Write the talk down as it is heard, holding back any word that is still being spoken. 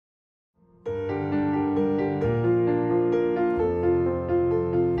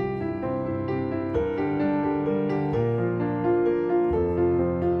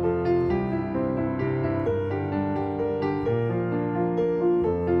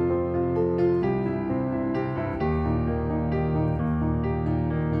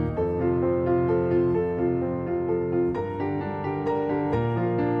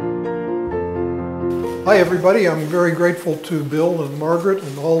Hi everybody, I'm very grateful to Bill and Margaret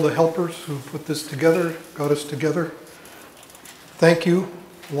and all the helpers who put this together, got us together. Thank you,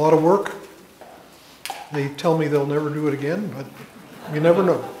 a lot of work. They tell me they'll never do it again, but you never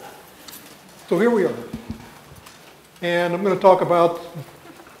know. So here we are. And I'm going to talk about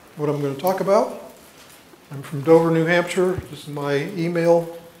what I'm going to talk about. I'm from Dover, New Hampshire. This is my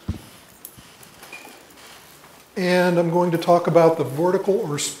email. And I'm going to talk about the vortical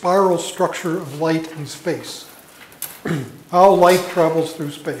or spiral structure of light in space. How light travels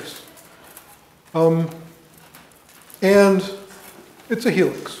through space. And it's a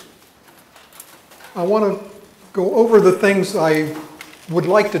helix. I want to go over the things I would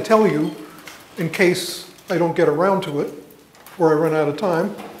like to tell you in case I don't get around to it before I run out of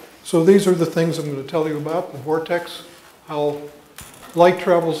time. So these are the things I'm going to tell you about: the vortex, how light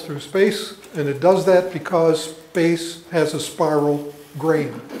travels through space, and it does that because space has a spiral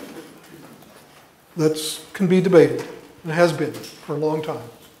grain. That can be debated, and has been for a long time.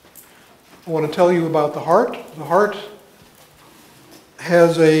 I want to tell you about the heart. The heart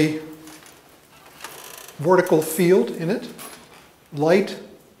has a vortical field in it. Light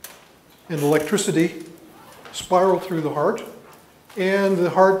and electricity spiral through the heart. And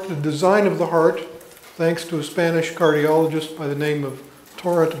the heart, the design of the heart, thanks to a Spanish cardiologist by the name of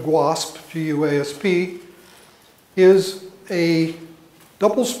Torrent Guasp, G-U-A-S-P, is a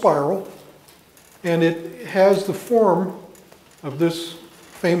double spiral, and it has the form of this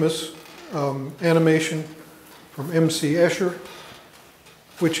famous animation from M.C. Escher,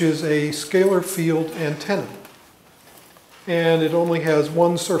 which is a scalar field antenna. And it only has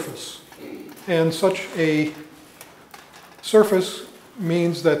one surface. And such a surface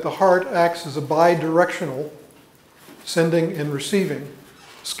means that the heart acts as a bidirectional, sending and receiving,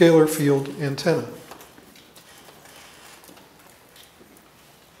 scalar field antenna.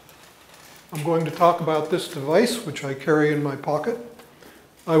 I'm going to talk about this device, which I carry in my pocket.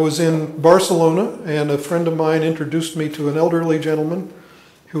 I was in Barcelona, and a friend of mine introduced me to an elderly gentleman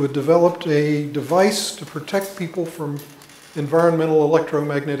who had developed a device to protect people from environmental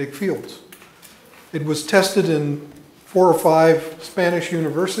electromagnetic fields. It was tested in 4 or 5 Spanish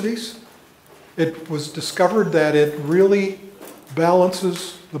universities. It was discovered that it really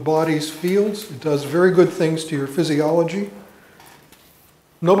balances the body's fields. It does very good things to your physiology.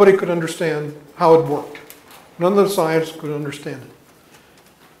 Nobody could understand how it worked. None of the scientists could understand it.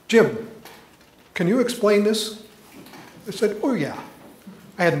 Jim, can you explain this? I said, oh yeah.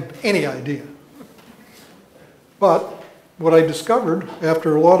 I hadn't any idea. But what I discovered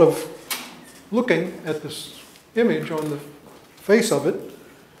after a lot of looking at this image on the face of it,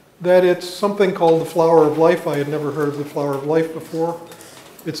 that it's something called the flower of life. I had never heard of the flower of life before.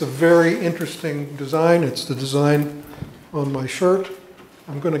 It's a very interesting design. It's the design on my shirt.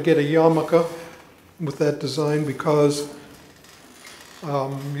 I'm going to get a yarmulke with that design because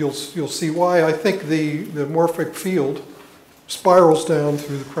you'll see why. I think the morphic field spirals down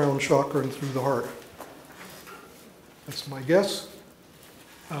through the crown chakra and through the heart. That's my guess.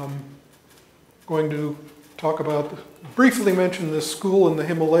 I'm going to talk about, briefly mention this school in the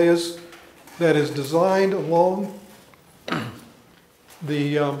Himalayas that is designed along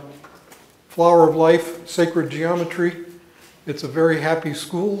the flower of life, sacred geometry. It's a very happy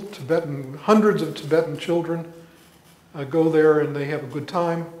school. Hundreds of Tibetan children go there and they have a good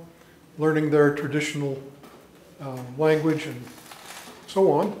time learning their traditional language and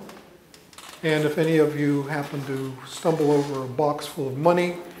so on. And if any of you happen to stumble over a box full of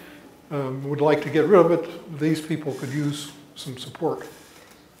money, would like to get rid of it, these people could use some support.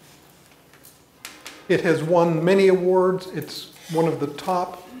 It has won many awards. It's one of the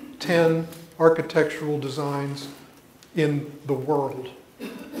top 10 architectural designs in the world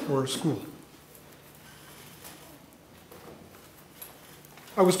for a school.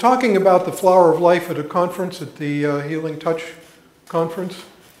 I was talking about the flower of life at a conference, at the Healing Touch conference,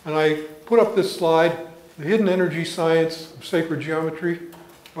 and I put up this slide, The Hidden Energy Science of Sacred Geometry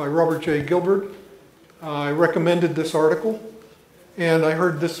by Robert J. Gilbert. I recommended this article, and I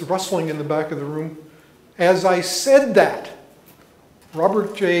heard this rustling in the back of the room. As I said that,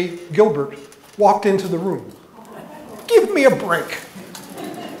 Robert J. Gilbert walked into the room. Give me a break.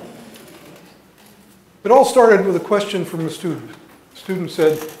 It all started with a question from a student. The student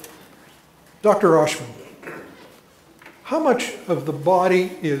said, Dr. Oschman, how much of the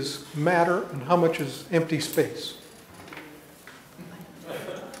body is matter and how much is empty space?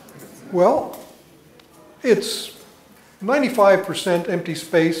 Well, it's 95% empty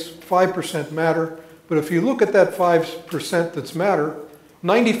space, 5% matter, but if you look at that 5% that's matter,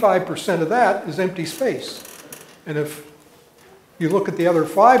 95% of that is empty space. And if you look at the other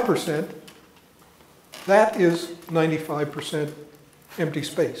 5%, That is 95% empty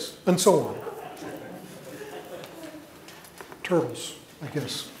space, and so on. Turtles, I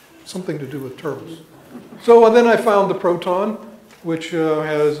guess. Something to do with turtles. So and then I found the proton, which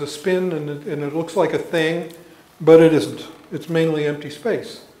has a spin and it looks like a thing, but it isn't. It's mainly empty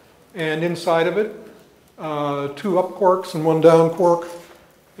space. And inside of it, 2 up quarks and 1 down quark.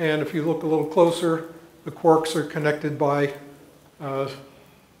 And if you look a little closer, the quarks are connected by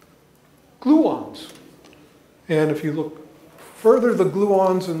gluons. And if you look further, the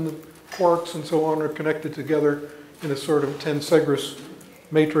gluons and the quarks and so on are connected together in a sort of tensegris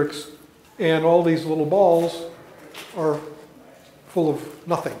matrix. And all these little balls are full of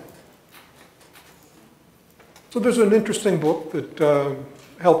nothing. So there's an interesting book that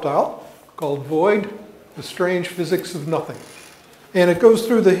helped out called Void, The Strange Physics of Nothing. And it goes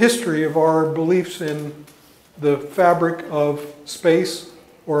through the history of our beliefs in the fabric of space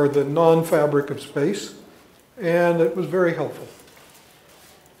or the non-fabric of space. And it was very helpful.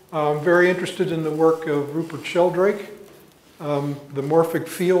 I'm very interested in the work of Rupert Sheldrake, the morphic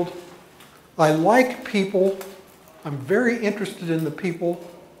field. I like people, I'm very interested in the people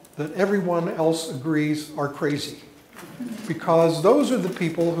that everyone else agrees are crazy. Because those are the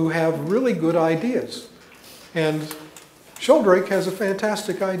people who have really good ideas. And Sheldrake has a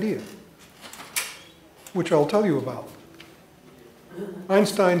fantastic idea, which I'll tell you about.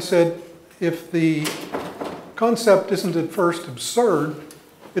 Einstein said, if the concept isn't at first absurd,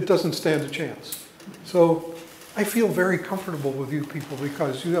 it doesn't stand a chance. So I feel very comfortable with you people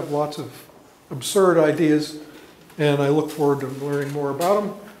because you have lots of absurd ideas, and I look forward to learning more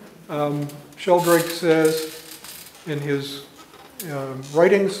about them. Sheldrake says in his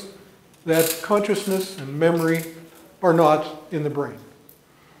writings that consciousness and memory are not in the brain.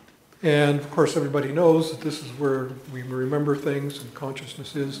 And of course everybody knows that this is where we remember things and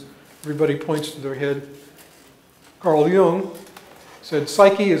consciousness is. Everybody points to their head. Carl Jung said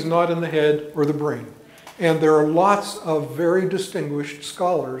psyche is not in the head or the brain. And there are lots of very distinguished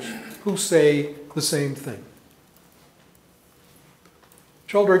scholars who say the same thing.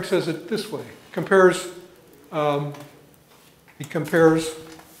 Sheldrake says it this way. He compares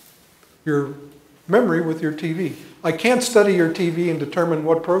your memory with your TV. I can't study your TV and determine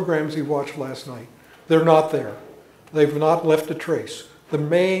what programs you watched last night. They're not there. They've not left a trace. The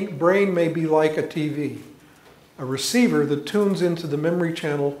brain may be like a TV, a receiver that tunes into the memory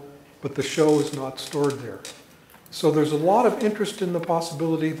channel, but the show is not stored there. So there's a lot of interest in the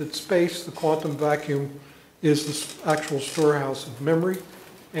possibility that space, the quantum vacuum, is the actual storehouse of memory,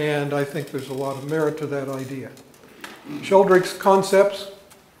 and I think there's a lot of merit to that idea. Sheldrake's concepts,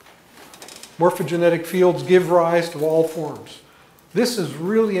 morphogenetic fields, give rise to all forms. This is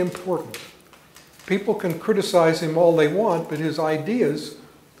really important. People can criticize him all they want, but his ideas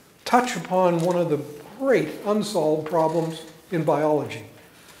touch upon one of the great unsolved problems in biology.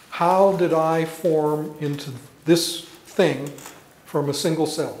 How did I form into this thing from a single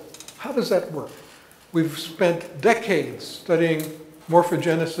cell? How does that work? We've spent decades studying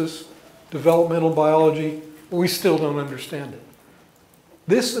morphogenesis, developmental biology, but we still don't understand it.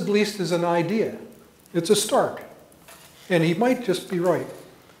 This, at least, is an idea. It's a start. And he might just be right.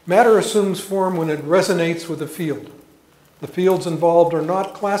 Matter assumes form when it resonates with a field. The fields involved are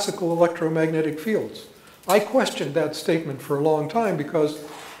not classical electromagnetic fields. I questioned that statement for a long time because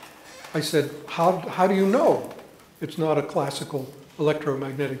I said, how do you know it's not a classical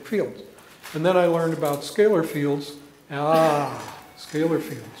electromagnetic field? And then I learned about scalar fields. Scalar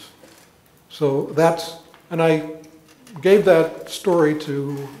fields. So that's, and I gave that story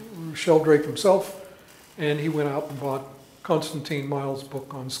to Sheldrake himself, and he went out and bought Constantine Miles'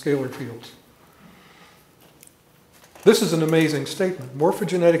 book on scalar fields. This is an amazing statement.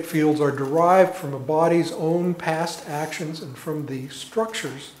 Morphogenetic fields are derived from a body's own past actions and from the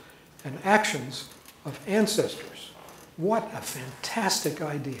structures and actions of ancestors. What a fantastic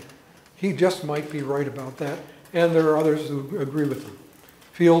idea. He just might be right about that, and there are others who agree with him.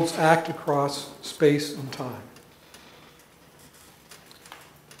 Fields act across space and time.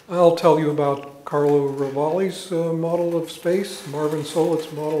 I'll tell you about Carlo Rovelli's model of space, Marvin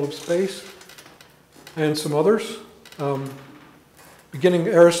Solet's model of space, and some others. Beginning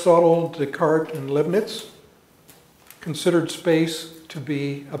Aristotle, Descartes, and Leibniz considered space to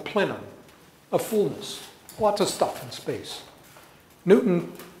be a plenum, a fullness, lots of stuff in space.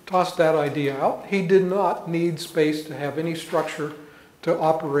 Newton tossed that idea out. He did not need space to have any structure to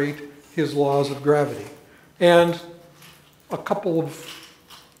operate his laws of gravity. And a couple of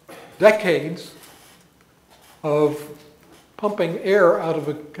decades of pumping air out of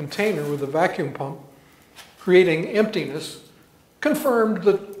a container with a vacuum pump, creating emptiness, confirmed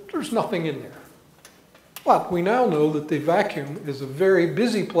that there's nothing in there. But we now know that the vacuum is a very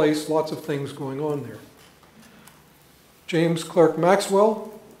busy place, lots of things going on there. James Clerk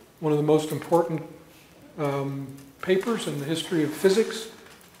Maxwell, one of the most important papers in the history of physics,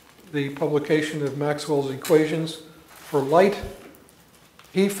 the publication of Maxwell's equations for light.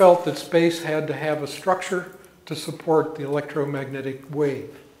 He felt that space had to have a structure to support the electromagnetic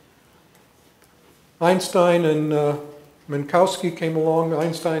wave. Einstein and Minkowski came along.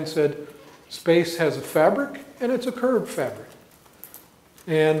 Einstein said, space has a fabric, and it's a curved fabric.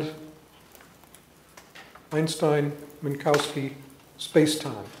 And Einstein, Minkowski,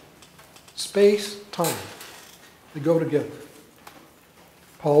 space-time. Space-time. They go together.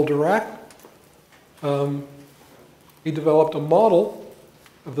 Paul Dirac, he developed a model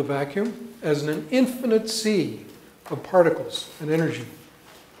of the vacuum as an infinite sea of particles and energy.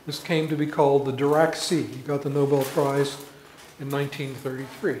 This came to be called the Dirac sea. He got the Nobel Prize in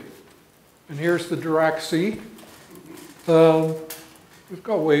 1933. And here's the Dirac sea. We've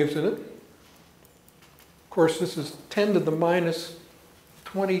got waves in it. Of course, this is 10 to the minus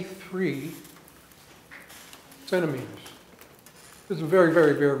 23 centimeters. This is very,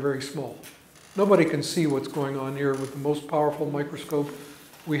 very, very, very small. Nobody can see what's going on here with the most powerful microscope.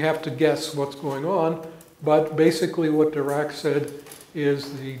 We have to guess what's going on, but basically what Dirac said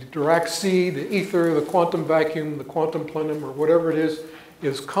is the Dirac sea, the ether, the quantum vacuum, the quantum plenum, or whatever it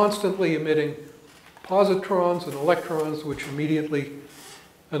is constantly emitting positrons and electrons, which immediately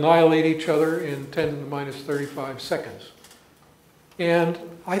annihilate each other in 10 to the minus 35 seconds. And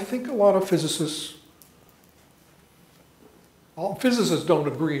I think a lot of physicists don't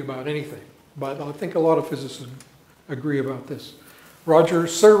agree about anything, but I think a lot of physicists agree about this.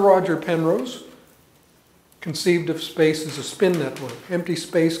 Sir Roger Penrose conceived of space as a spin network. Empty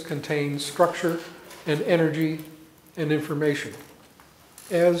space contains structure and energy and information,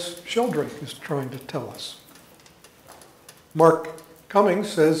 as Sheldrake is trying to tell us. Mark Cummings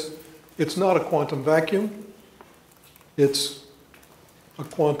says it's not a quantum vacuum, it's a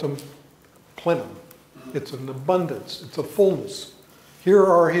quantum plenum. It's an abundance, it's a fullness. Here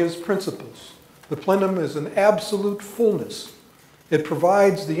are his principles. The plenum is an absolute fullness. It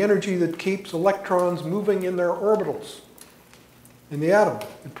provides the energy that keeps electrons moving in their orbitals in the atom.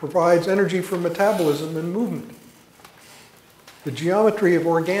 It provides energy for metabolism and movement. The geometry of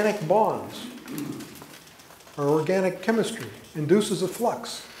organic bonds, or organic chemistry, induces a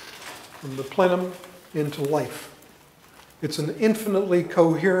flux from the plenum into life. It's an infinitely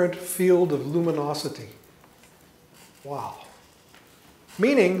coherent field of luminosity. Wow.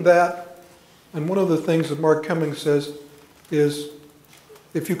 Meaning that, and one of the things that Mark Cummings says is,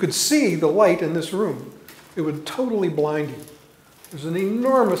 if you could see the light in this room, it would totally blind you. There's an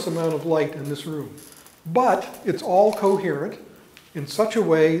enormous amount of light in this room. But it's all coherent in such a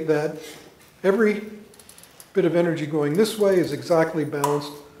way that every bit of energy going this way is exactly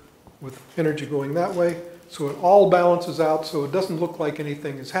balanced with energy going that way. So it all balances out so it doesn't look like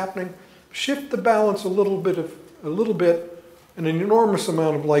anything is happening. Shift the balance a little bit, and an enormous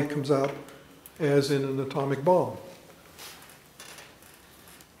amount of light comes out, as in an atomic bomb.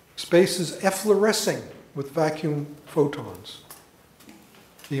 Space is efflorescing with vacuum photons.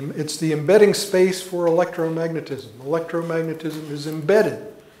 It's the embedding space for electromagnetism. Electromagnetism is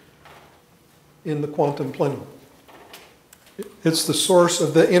embedded in the quantum plenum. It's the source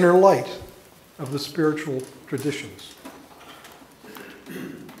of the inner light of the spiritual traditions.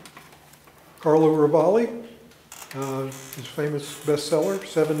 Carlo Rovelli, his famous bestseller,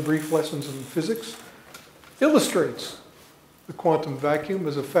 7 Brief Lessons in Physics, illustrates the quantum vacuum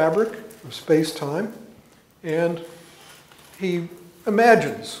as a fabric of space-time, and he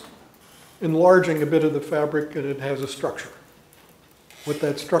imagines enlarging a bit of the fabric and it has a structure. What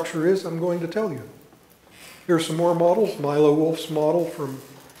that structure is, I'm going to tell you. Here's some more models. Milo Wolf's model from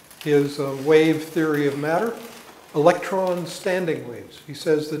his wave theory of matter. Electron standing waves. He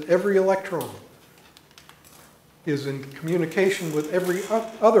says that every electron is in communication with every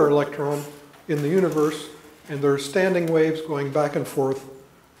other electron in the universe, and there are standing waves going back and forth,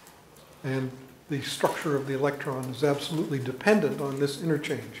 and the structure of the electron is absolutely dependent on this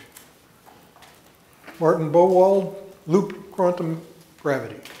interchange. Martin Bowald, loop quantum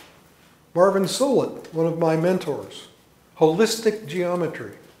gravity. Marvin Solit, one of my mentors, holistic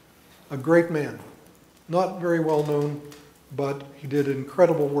geometry, a great man. Not very well known, but he did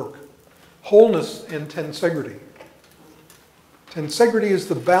incredible work. Wholeness and tensegrity. Tensegrity is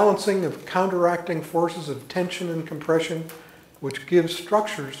the balancing of counteracting forces of tension and compression, which gives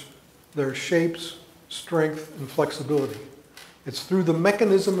structures their shapes, strength, and flexibility. It's through the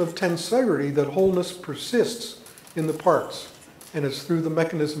mechanism of tensegrity that wholeness persists in the parts. And it's through the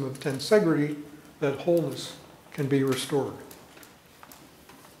mechanism of tensegrity that wholeness can be restored.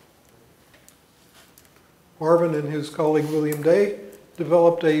 Marvin and his colleague William Day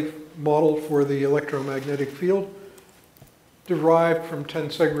developed a model for the electromagnetic field derived from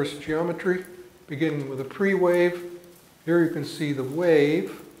tensegrous geometry, beginning with a pre-wave. Here you can see the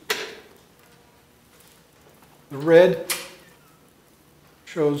wave. The red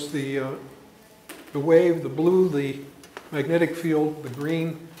shows the wave, the blue, the magnetic field, the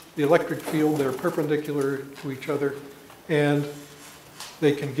green, the electric field. They're perpendicular to each other, and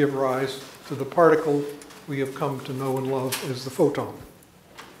they can give rise to the particle we have come to know and love as the photon.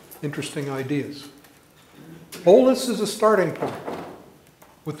 Interesting ideas. Wholeness is a starting point.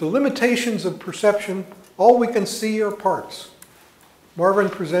 With the limitations of perception, all we can see are parts. Marvin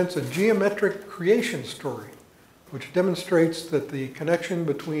presents a geometric creation story, which demonstrates that the connection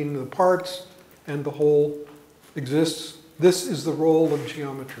between the parts and the whole exists. This is the role of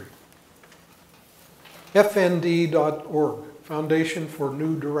geometry. fnd.org, Foundation for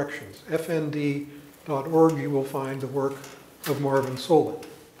New Directions. fnd.org, you will find the work of Marvin Solit.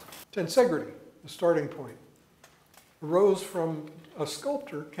 Tensegrity, the starting point, arose from a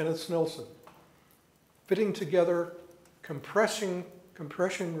sculptor, Kenneth Snelson, fitting together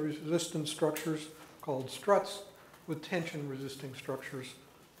compression-resistant structures called struts with tension-resisting structures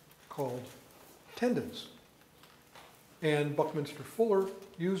called tendons. And Buckminster Fuller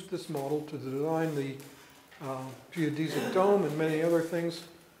used this model to design the geodesic dome and many other things.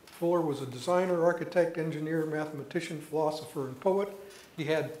 Fuller was a designer, architect, engineer, mathematician, philosopher, and poet. He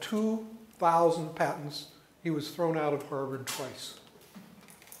had 2,000 patents. He was thrown out of Harvard twice.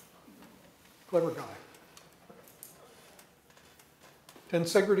 Clever guy.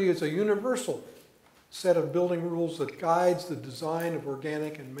 Tensegrity is a universal set of building rules that guides the design of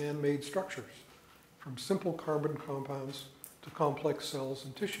organic and man-made structures, from simple carbon compounds to complex cells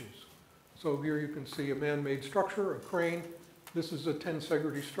and tissues. So here you can see a man-made structure, a crane. This is a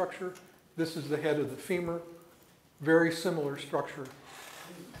tensegrity structure. This is the head of the femur. Very similar structure,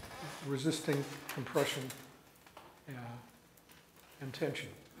 resisting compression and tension.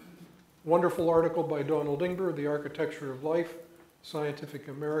 Wonderful article by Donald Ingber, The Architecture of Life, Scientific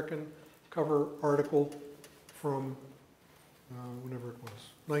American, cover article from whenever it was,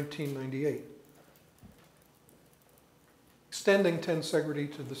 1998. Extending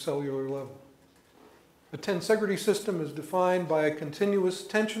tensegrity to the cellular level. The tensegrity system is defined by a continuous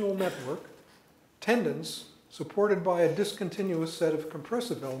tensional network, tendons supported by a discontinuous set of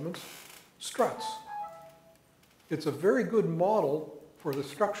compressive elements, struts. It's a very good model for the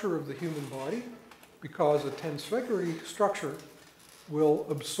structure of the human body because a tensegrity structure will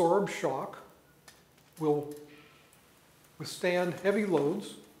absorb shock, will withstand heavy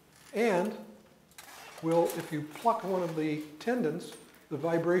loads, and will, if you pluck one of the tendons, the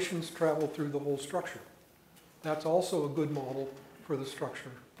vibrations travel through the whole structure. That's also a good model for the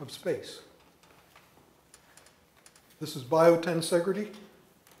structure of space. This is biotensegrity.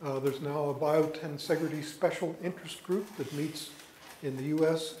 There's now a biotensegrity special interest group that meets in the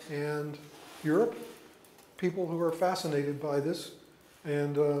US and Europe. People who are fascinated by this.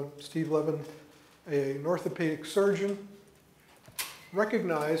 And Steve Levin, an orthopedic surgeon,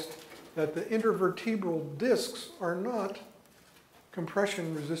 recognized that the intervertebral discs are not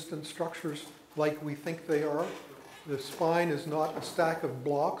compression-resistant structures like we think they are. The spine is not a stack of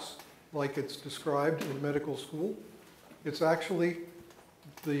blocks like it's described in medical school. It's actually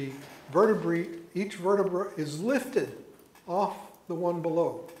the vertebrae, each vertebra is lifted off the one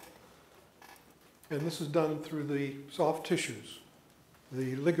below. And this is done through the soft tissues,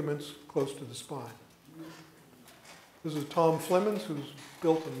 the ligaments close to the spine. This is Tom Flemons, who's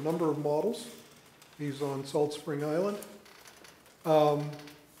built a number of models. He's on Salt Spring Island.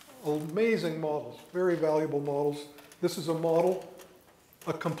 Amazing models, very valuable models. This is a model,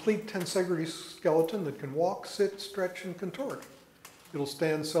 a complete tensegrity skeleton that can walk, sit, stretch, and contort. It'll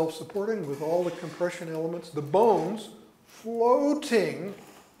stand self-supporting with all the compression elements, the bones floating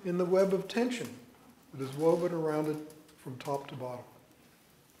in the web of tension that is woven around it from top to bottom.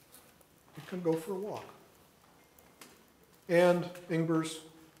 It can go for a walk. And Ingber's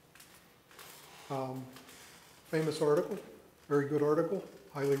famous article, very good article,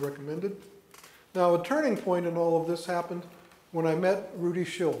 highly recommended. Now, a turning point in all of this happened when I met Rudy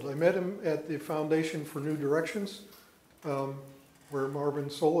Schild. I met him at the Foundation for New Directions, where Marvin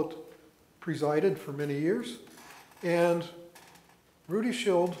Solit presided for many years. And Rudy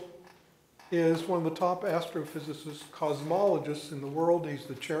Schild is one of the top astrophysicists, cosmologists in the world. He's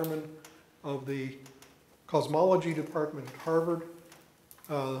the chairman of the cosmology department at Harvard.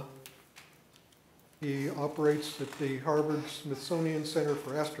 He operates at the Harvard Smithsonian Center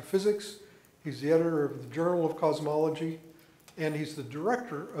for Astrophysics. He's the editor of the Journal of Cosmology, and he's the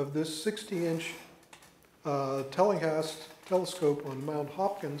director of this 60-inch Tillinghast telescope on Mount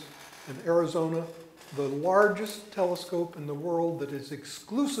Hopkins in Arizona, the largest telescope in the world that is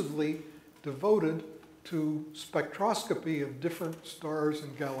exclusively devoted to spectroscopy of different stars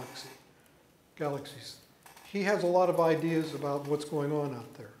and galaxies. He has a lot of ideas about what's going on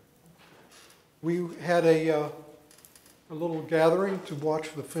out there. We had a little gathering to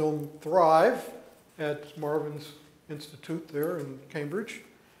watch the film Thrive at Marvin's Institute there in Cambridge.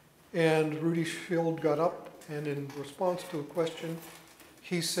 And Rudy Schild got up, and in response to a question,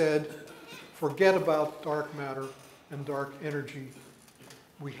 he said, forget about dark matter and dark energy.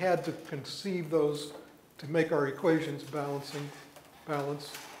 We had to conceive those to make our equations balance,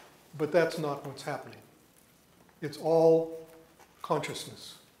 but that's not what's happening. It's all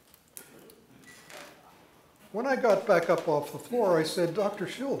consciousness. When I got back up off the floor, I said, Dr.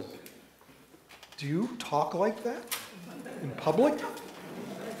 Schild, do you talk like that in public?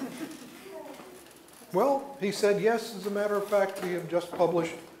 Well, he said, yes, as a matter of fact, we have just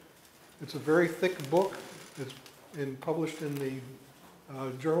published, it's a very thick book. It's published in the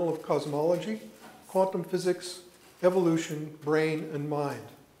Journal of Cosmology, Quantum Physics, Evolution, Brain, and Mind,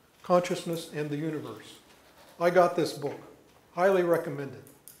 Consciousness and the Universe. I got this book, highly recommended.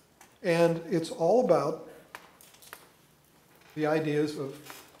 And it's all about the ideas of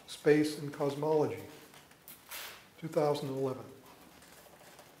space and cosmology, 2011.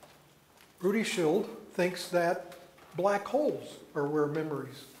 Rudy Schild thinks that black holes are where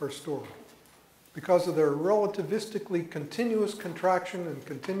memories are stored because of their relativistically continuous contraction and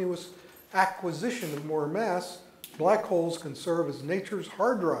continuous acquisition of more mass. Black holes can serve as nature's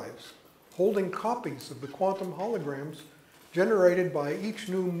hard drives, holding copies of the quantum holograms generated by each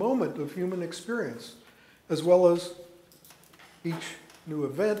new moment of human experience, as well as each new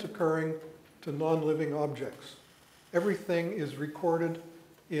event occurring to non-living objects. Everything is recorded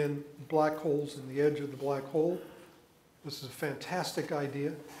in black holes, in the edge of the black hole. This is a fantastic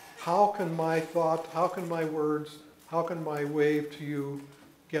idea. How can my thought, how can my words, how can my wave to you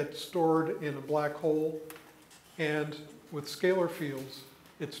get stored in a black hole? And with scalar fields,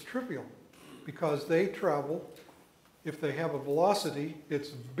 it's trivial because they travel, if they have a velocity, it's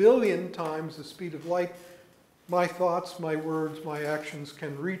a billion times the speed of light. My thoughts, my words, my actions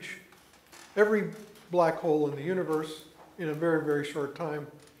can reach every black hole in the universe in a very, very short time.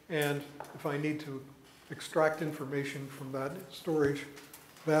 And if I need to extract information from that storage,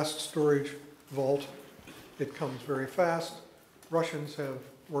 vast storage vault, it comes very fast. Russians have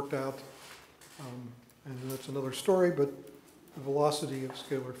worked out, and that's another story, but the velocity of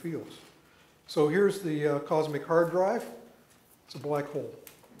scalar fields. So here's the cosmic hard drive. It's a black hole.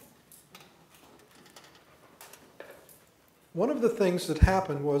 One of the things that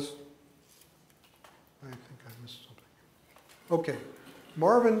happened was, I think I missed something. Okay,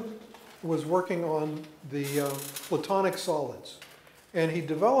 Marvin was working on the platonic solids, and he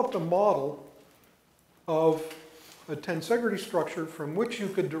developed a model of a tensegrity structure from which you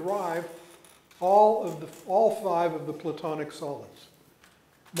could derive all five of the platonic solids.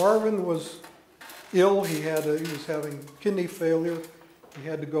 Marvin was ill. He was having kidney failure. He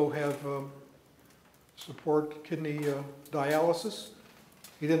had to go have support kidney dialysis.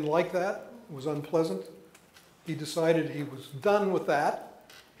 He didn't like that. It was unpleasant. He decided he was done with that.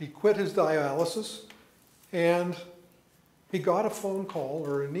 He quit his dialysis, and he got a phone call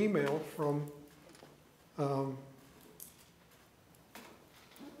or an email from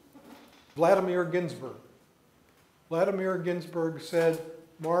Vladimir Ginsburg. Vladimir Ginsburg said,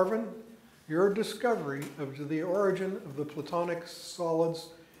 Marvin, your discovery of the origin of the platonic solids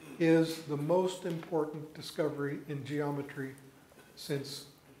is the most important discovery in geometry since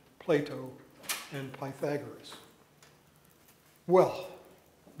Plato and Pythagoras. Well,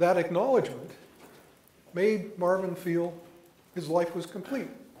 that acknowledgement made Marvin feel his life was complete.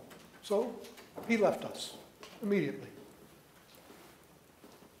 So he left us immediately.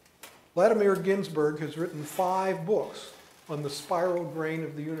 Vladimir Ginsburg has written 5 books on the spiral grain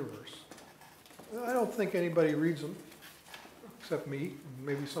of the universe. I don't think anybody reads them, except me,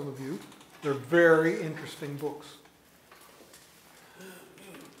 maybe some of you. They're very interesting books.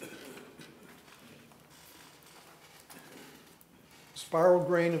 Spiral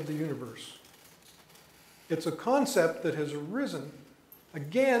grain of the universe. It's a concept that has arisen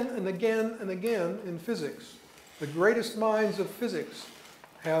again and again and again in physics. The greatest minds of physics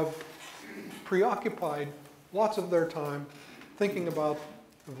have preoccupied lots of their time thinking about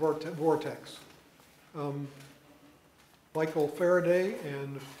the vortex. Michael Faraday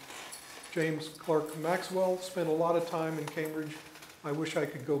and James Clerk Maxwell spent a lot of time in Cambridge I wish I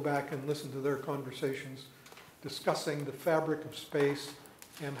could go back and listen to their conversations discussing the fabric of space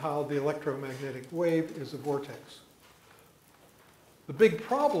and how the electromagnetic wave is a vortex. The big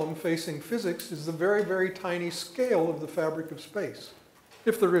problem facing physics is the very, very tiny scale of the fabric of space,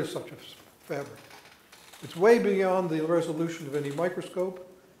 if there is such a fabric. It's way beyond the resolution of any microscope.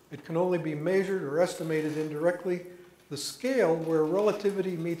 It can only be measured or estimated indirectly. The scale where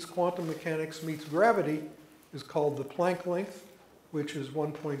relativity meets quantum mechanics meets gravity is called the Planck length, which is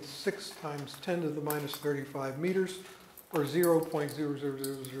 1.6 times 10 to the minus 35 meters, or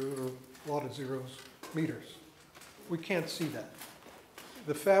 0.0000, a lot of zeros, meters. We can't see that.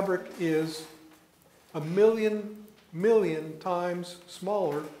 The fabric is a million times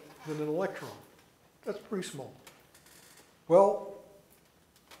smaller than an electron. That's pretty small. Well,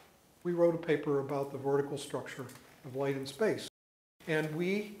 we wrote a paper about the vortical structure of light in space. And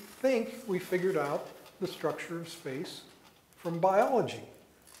we think we figured out the structure of space from biology.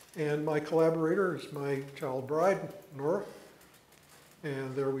 And my collaborator is my child bride, Nora.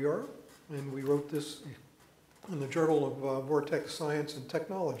 And there we are. And we wrote this in the Journal of Vortex Science and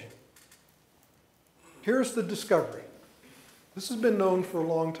Technology. Here's the discovery. This has been known for a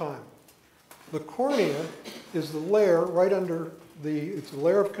long time. The cornea is the layer right under it's a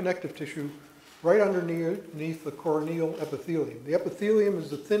layer of connective tissue right underneath the corneal epithelium. The epithelium is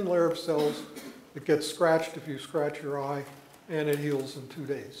the thin layer of cells that gets scratched if you scratch your eye, and it heals in 2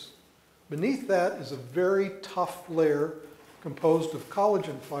 days. Beneath that is a very tough layer composed of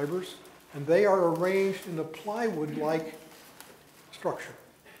collagen fibers, and they are arranged in a plywood-like structure.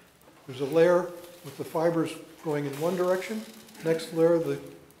 There's a layer with the fibers going in one direction. Next layer, the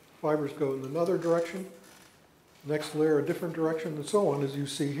fibers go in another direction. Next layer, a different direction, and so on, as you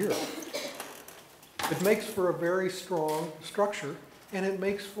see here. It makes for a very strong structure, and it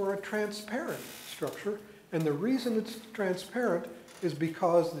makes for a transparent structure. And the reason it's transparent is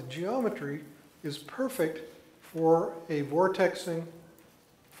because the geometry is perfect for a vortexing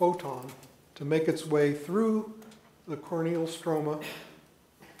photon to make its way through the corneal stroma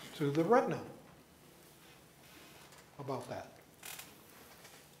to the retina. How about that?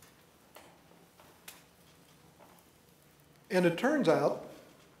 And it turns out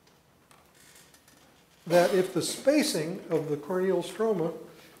that if the spacing of the corneal stroma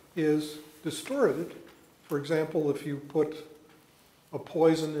is distorted, for example, if you put a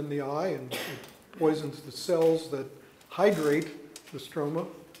poison in the eye and it poisons the cells that hydrate the stroma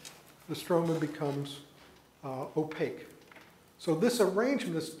becomes opaque. So this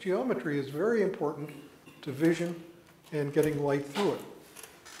arrangement, this geometry is very important to vision and getting light through it.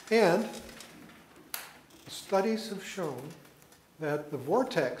 And studies have shown that the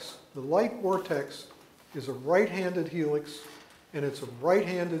vortex, the light vortex, is a right-handed helix, and it's a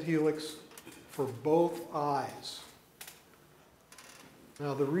right-handed helix for both eyes.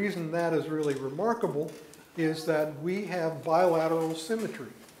 Now, the reason that is really remarkable is that we have bilateral symmetry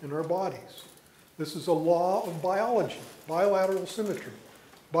in our bodies. This is a law of biology, bilateral symmetry.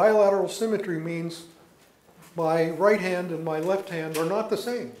 Bilateral symmetry means my right hand and my left hand are not the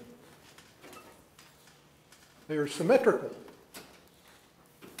same. They are symmetrical.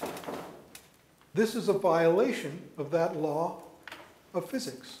 This is a violation of that law of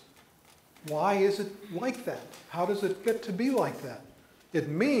physics. Why is it like that? How does it get to be like that? It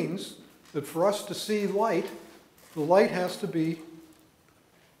means that for us to see light, the light has to be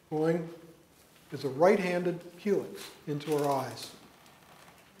going as a right-handed helix into our eyes.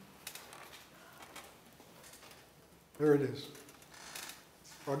 There it is.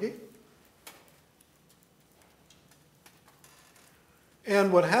 Froggy?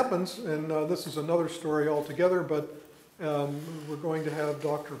 And what happens, and this is another story altogether, but we're going to have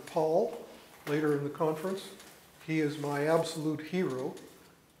Dr. Paul later in the conference. He is my absolute hero.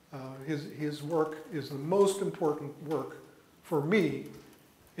 His work is the most important work for me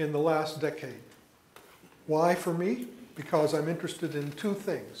in the last decade. Why for me? Because I'm interested in two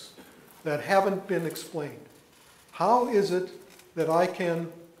things that haven't been explained. How is it that I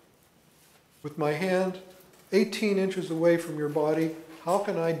can, with my hand 18 inches away from your body, how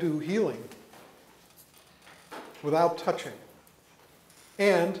can I do healing without touching?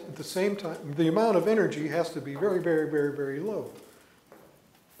 And at the same time, the amount of energy has to be very, very, very, very low.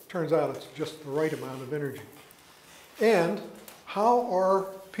 Turns out it's just the right amount of energy. And how are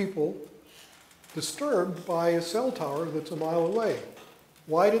people disturbed by a cell tower that's a mile away?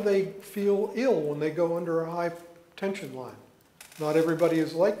 Why do they feel ill when they go under a high tension line? Not everybody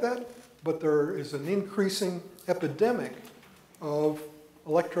is like that, but there is an increasing epidemic of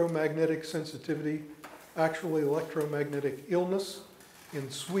electromagnetic sensitivity, actually electromagnetic illness.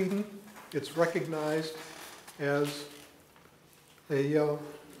 In Sweden, it's recognized as a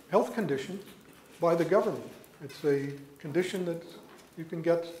health condition by the government. It's a condition that you can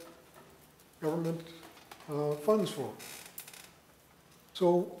get government funds for.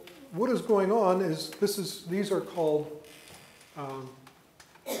 So what is going on is these are called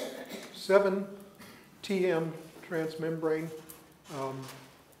 7-TM transmembrane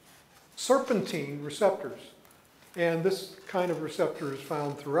serpentine receptors. And this kind of receptor is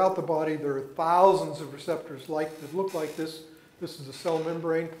found throughout the body. There are thousands of receptors that look like this. This is a cell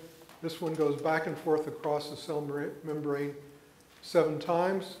membrane. This one goes back and forth across the cell membrane 7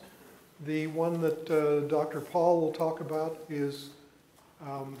 times. The one that Dr. Paul will talk about is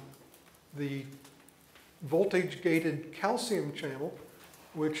the voltage-gated calcium channel,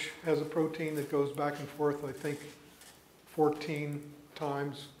 which has a protein that goes back and forth, I think, 14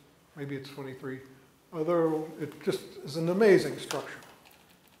 times. Maybe it's 23. Although it just is an amazing structure.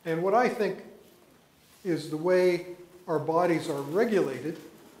 And what I think is the way our bodies are regulated.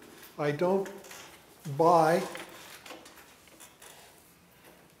 I don't buy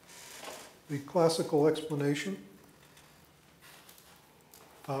the classical explanation.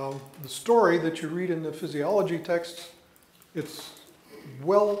 The story that you read in the physiology texts, it's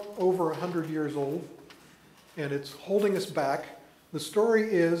well over 100 years old, and it's holding us back. The story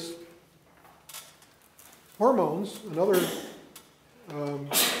is hormones and other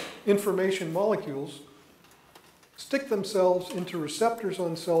information molecules stick themselves into receptors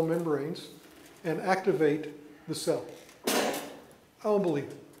on cell membranes and activate the cell. I don't believe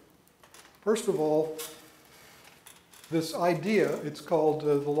it. First of all, this idea, it's called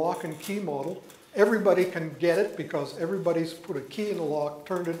the lock and key model. Everybody can get it because everybody's put a key in the lock,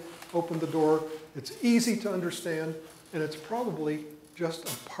 turned it, opened the door. It's easy to understand, and it's probably just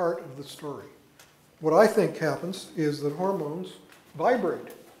a part of the story. What I think happens is that hormones vibrate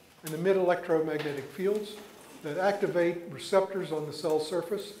and emit electromagnetic fields that activate receptors on the cell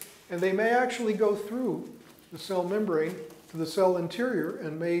surface, and they may actually go through the cell membrane to the cell interior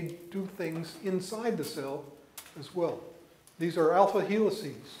and may do things inside the cell as well. These are alpha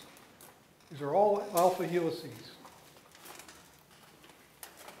helices. These are all alpha helices.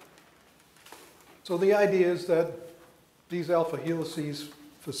 So the idea is that these alpha helices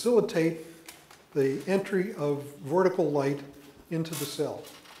facilitate the entry of vortical light into the cell.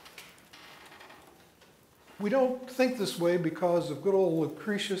 We don't think this way because of good old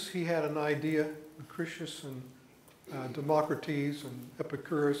Lucretius. He had an idea, Lucretius and Democritus and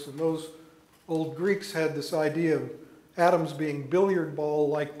Epicurus, and those old Greeks had this idea of atoms being billiard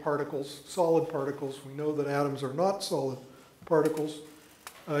ball-like particles, solid particles. We know that atoms are not solid particles.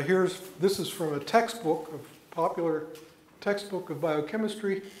 This is from a textbook, a popular textbook of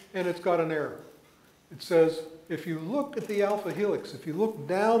biochemistry, and it's got an error. It says, if you look at the alpha helix, if you look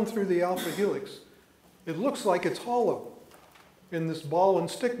down through the alpha helix, it looks like it's hollow in this ball and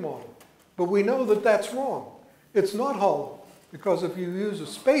stick model. But we know that that's wrong. It's not hollow, because if you use a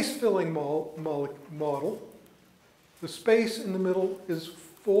space-filling model, the space in the middle is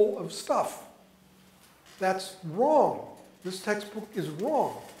full of stuff. That's wrong. This textbook is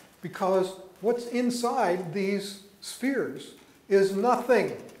wrong, because what's inside these spheres is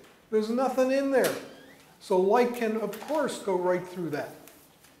nothing. There's nothing in there. So light can, of course, go right through that.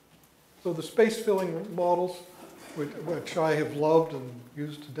 So the space-filling models, which I have loved and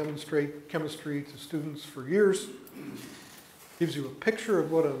used to demonstrate chemistry to students for years, gives you a picture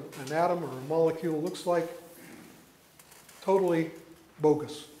of what an atom or a molecule looks like. Totally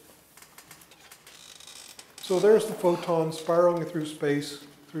bogus. So there's the photon spiraling through space,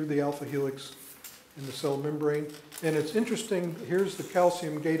 through the alpha helix in the cell membrane. And it's interesting, here's the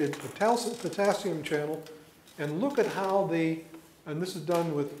calcium-gated potassium channel, and look at how and this is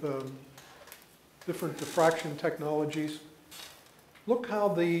done with different diffraction technologies. Look how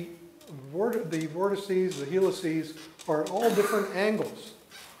the vortices, the helices, are at all different angles.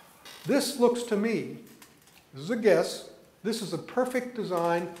 This looks to me, this is a guess, this is a perfect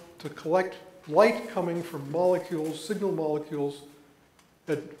design to collect light coming from molecules, signal molecules,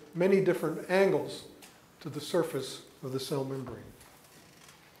 at many different angles to the surface of the cell membrane.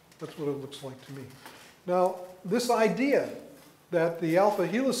 That's what it looks like to me. Now, this idea that the alpha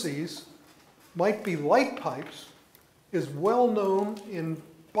helices might be light pipes is well known in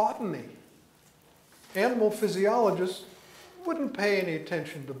botany. Animal physiologists wouldn't pay any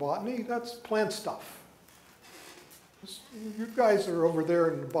attention to botany. That's plant stuff. You guys are over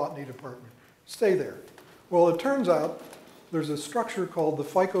there in the botany department. Stay there. Well, it turns out there's a structure called the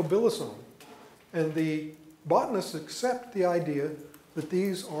phycobilosome, and the botanists accept the idea that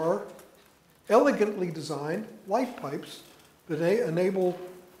these are elegantly designed light pipes that enable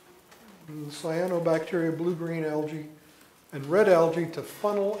the cyanobacteria, blue-green algae, and red algae to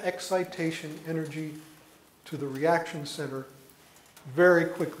funnel excitation energy to the reaction center very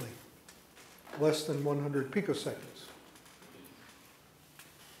quickly, less than 100 picoseconds.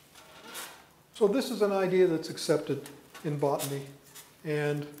 So this is an idea that's accepted in botany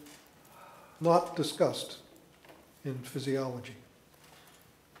and not discussed in physiology.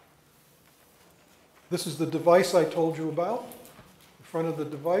 This is the device I told you about, the front of the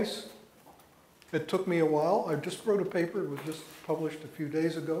device. It took me a while. I just wrote a paper, it was just published a few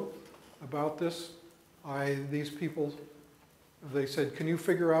days ago about this. These people, they said, can you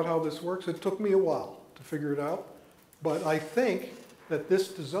figure out how this works? It took me a while to figure it out, but I think that this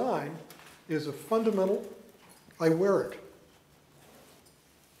design is a fundamental. I wear it.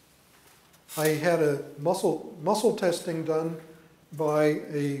 I had a muscle testing done by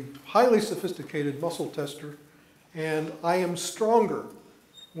a highly sophisticated muscle tester, and I am stronger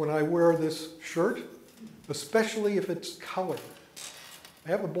when I wear this shirt, especially if it's colored. I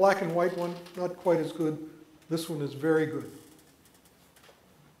have a black and white one, not quite as good. This one is very good.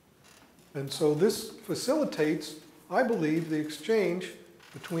 And so this facilitates, I believe, the exchange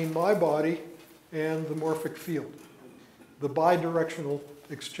between my body and the morphic field, the bidirectional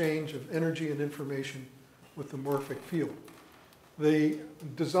exchange of energy and information with the morphic field. The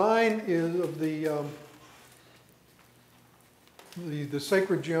design is of the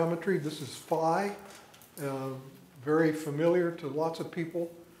sacred geometry. This is phi, very familiar to lots of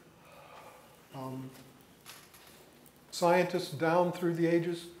people. Scientists down through the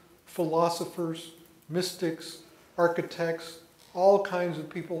ages, philosophers, mystics, architects, all kinds of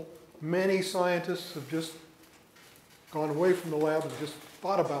people. Many scientists have just gone away from the lab and just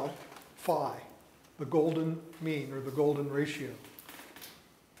thought about phi, the golden mean or the golden ratio.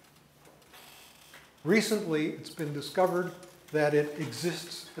 Recently, it's been discovered that it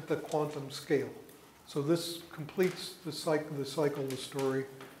exists at the quantum scale. So this completes the cycle, the story.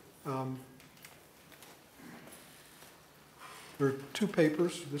 There are two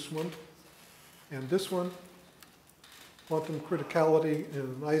papers, this one and this one, quantum criticality in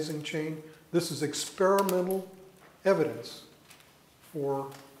an Ising chain. This is experimental evidence for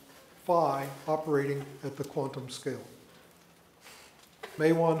phi operating at the quantum scale.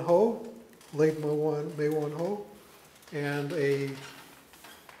 Mei-Wan Ho, late Mei-Wan Ho, and an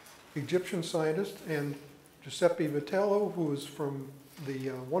Egyptian scientist, and Giuseppe Vitello, who is from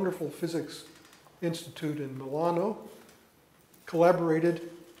the wonderful Physics Institute in Milano,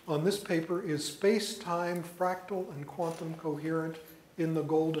 collaborated on this paper, Is Space-Time Fractal and Quantum Coherent in the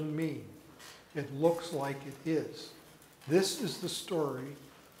Golden Mean? It looks like it is. This is the story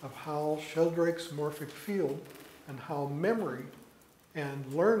of how Sheldrake's morphic field and how memory and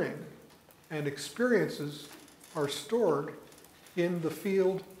learning and experiences are stored in the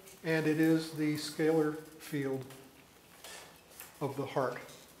field, and it is the scalar field of the heart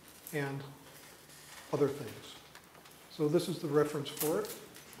and other things. So this is the reference for it.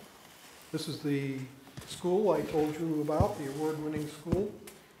 This is the school I told you about, the award-winning school,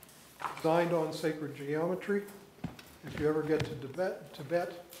 designed on sacred geometry. If you ever get to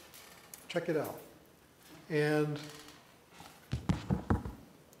Tibet, check it out. And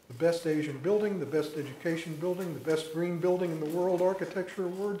the best Asian building, the best education building, the best green building in the World Architecture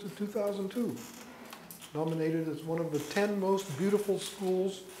Awards of 2002. Nominated as one of the 10 most beautiful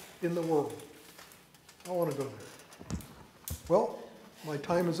schools in the world. I want to go there. Well, my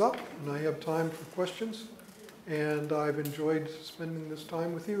time is up, and I have time for questions. And I've enjoyed spending this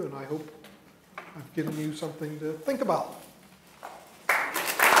time with you, and I hope I've given you something to think about.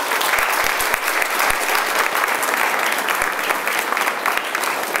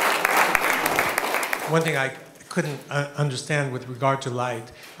 One thing I couldn't understand with regard to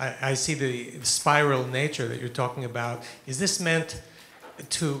light, I see the spiral nature that you're talking about. Is this meant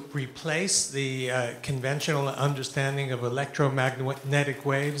to replace the conventional understanding of electromagnetic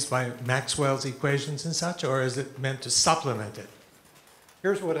waves by Maxwell's equations and such, or is it meant to supplement it?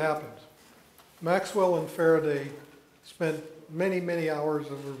 Here's what happened. Maxwell and Faraday spent many, many hours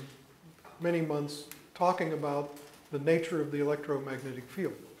over many months talking about the nature of the electromagnetic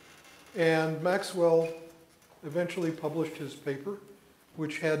field. And Maxwell eventually published his paper,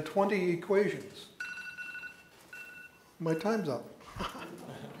 which had 20 equations. My time's up.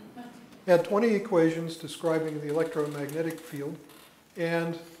 Had 20 equations describing the electromagnetic field,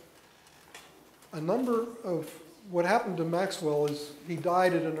 and a number of what happened to Maxwell is he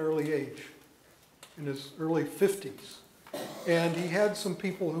died at an early age, in his early 50s. And he had some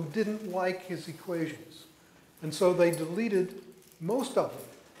people who didn't like his equations. And so they deleted most of them,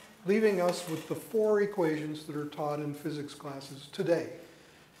 leaving us with the 4 equations that are taught in physics classes today.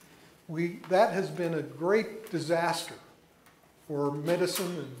 That has been a great disaster for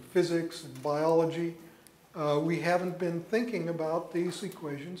medicine and physics and biology. We haven't been thinking about these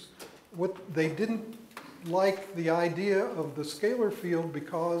equations. They didn't like the idea of the scalar field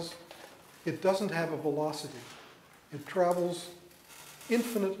because it doesn't have a velocity. It travels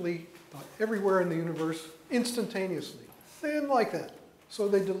infinitely everywhere in the universe instantaneously. They didn't like that, so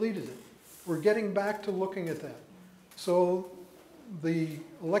they deleted it. We're getting back to looking at that. So the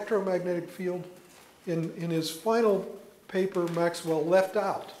electromagnetic field, in his final paper, Maxwell left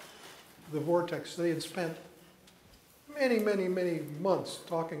out the vortex. They had spent many, many, many months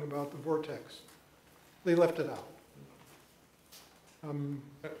talking about the vortex. They left it out.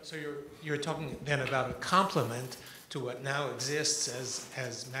 So you're talking then about a complement to what now exists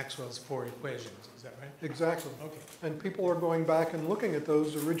as Maxwell's four equations, is that right? Exactly. Okay. And people are going back and looking at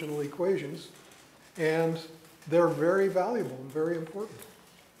those original equations, and they're very valuable and very important.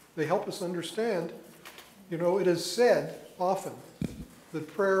 They help us understand, you know, it is said often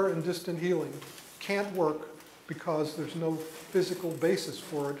that prayer and distant healing can't work because there's no physical basis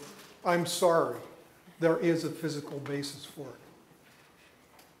for it. I'm sorry, there is a physical basis for it.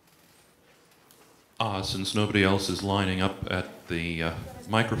 Since nobody else is lining up at the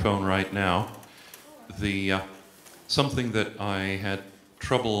microphone right now, something that I had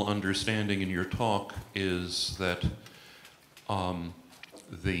trouble understanding in your talk is that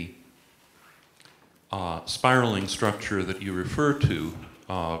the spiraling structure that you refer to,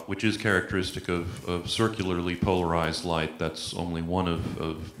 which is characteristic of circularly polarized light, that's only one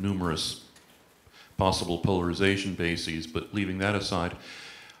of numerous possible polarization bases, but leaving that aside,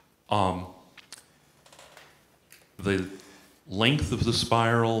 the length of the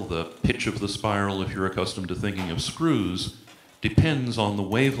spiral, the pitch of the spiral, if you're accustomed to thinking of screws, depends on the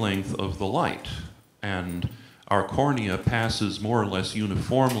wavelength of the light. And our cornea passes more or less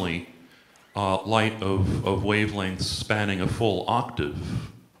uniformly light of wavelengths spanning a full octave.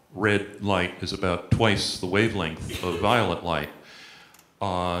 Red light is about twice the wavelength of violet light.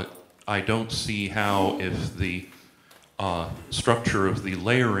 I don't see how, if the structure of the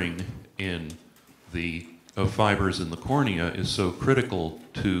layering of fibers in the cornea is so critical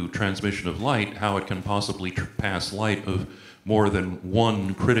to transmission of light, how it can possibly pass light of more than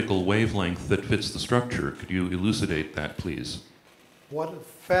one critical wavelength that fits the structure. Could you elucidate that, please? What a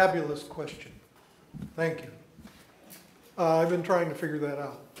fabulous question. Thank you. I've been trying to figure that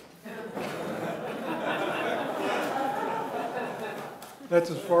out. That's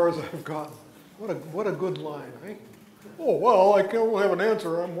as far as I've gotten. What a good line, eh? Oh, well, I don't have an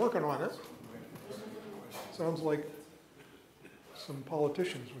answer. I'm working on it. Sounds like some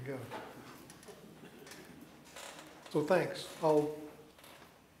politicians we have. So thanks. I'll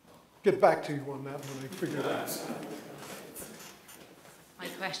get back to you on that when I figure it out. My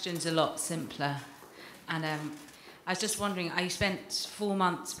question's a lot simpler. And I was just wondering, I spent 4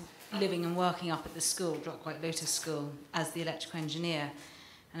 months living and working up at the school, White Lotus School, as the electrical engineer.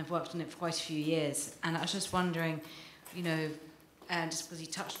 And I've worked on it for quite a few years. And I was just wondering, you know, just because you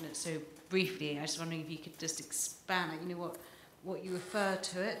touched on it so briefly, I was just wondering if you could just expand, like, you know, what you refer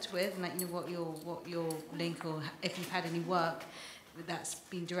to it with, and, like, you know, what your link, or if you've had any work that's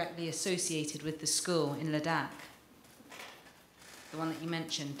been directly associated with the school in Ladakh. The one that you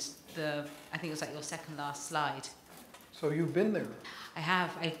mentioned, I think it was like your second last slide. So you've been there? I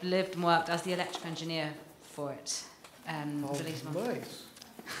have. I've lived and worked as the electrical engineer for it. Nice.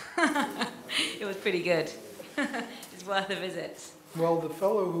 It was pretty good. It's worth a visit. Well, the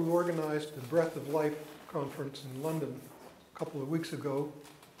fellow who organized the Breath of Life conference in London a couple of weeks ago,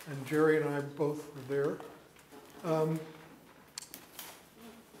 and Jerry and I both were there.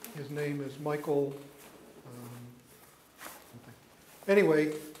 His name is Michael.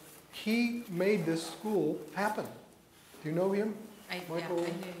 Anyway, he made this school happen. Do you know him? Michael? Yeah, I know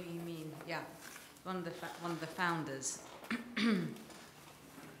who you mean. Yeah, one of the founders.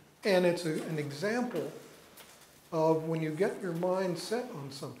 And it's an example of when you get your mind set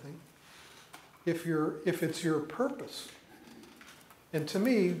on something, if it's your purpose. And to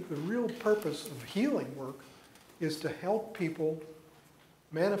me, the real purpose of healing work is to help people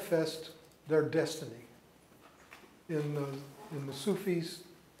manifest their destiny. In the Sufis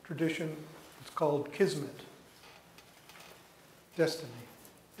tradition, it's called kismet, destiny.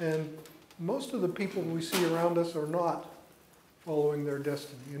 And most of the people we see around us are not following their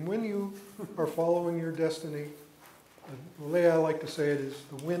destiny. And when you are following your destiny, the way I like to say it is,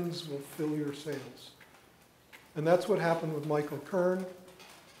 the winds will fill your sails. And that's what happened with Michael Kern.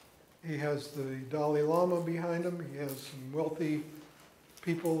 He has the Dalai Lama behind him. He has some wealthy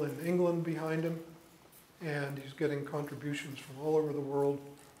people in England behind him. And he's getting contributions from all over the world.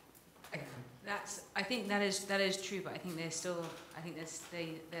 I think that is true, but I think they're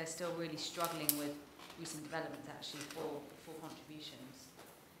still really struggling with recent developments actually for contributions.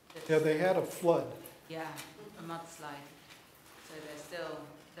 Yeah, they had a flood. Yeah, a mudslide. So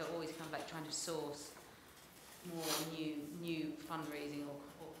they're always kind of like trying to source more new fundraising or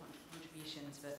contributions, but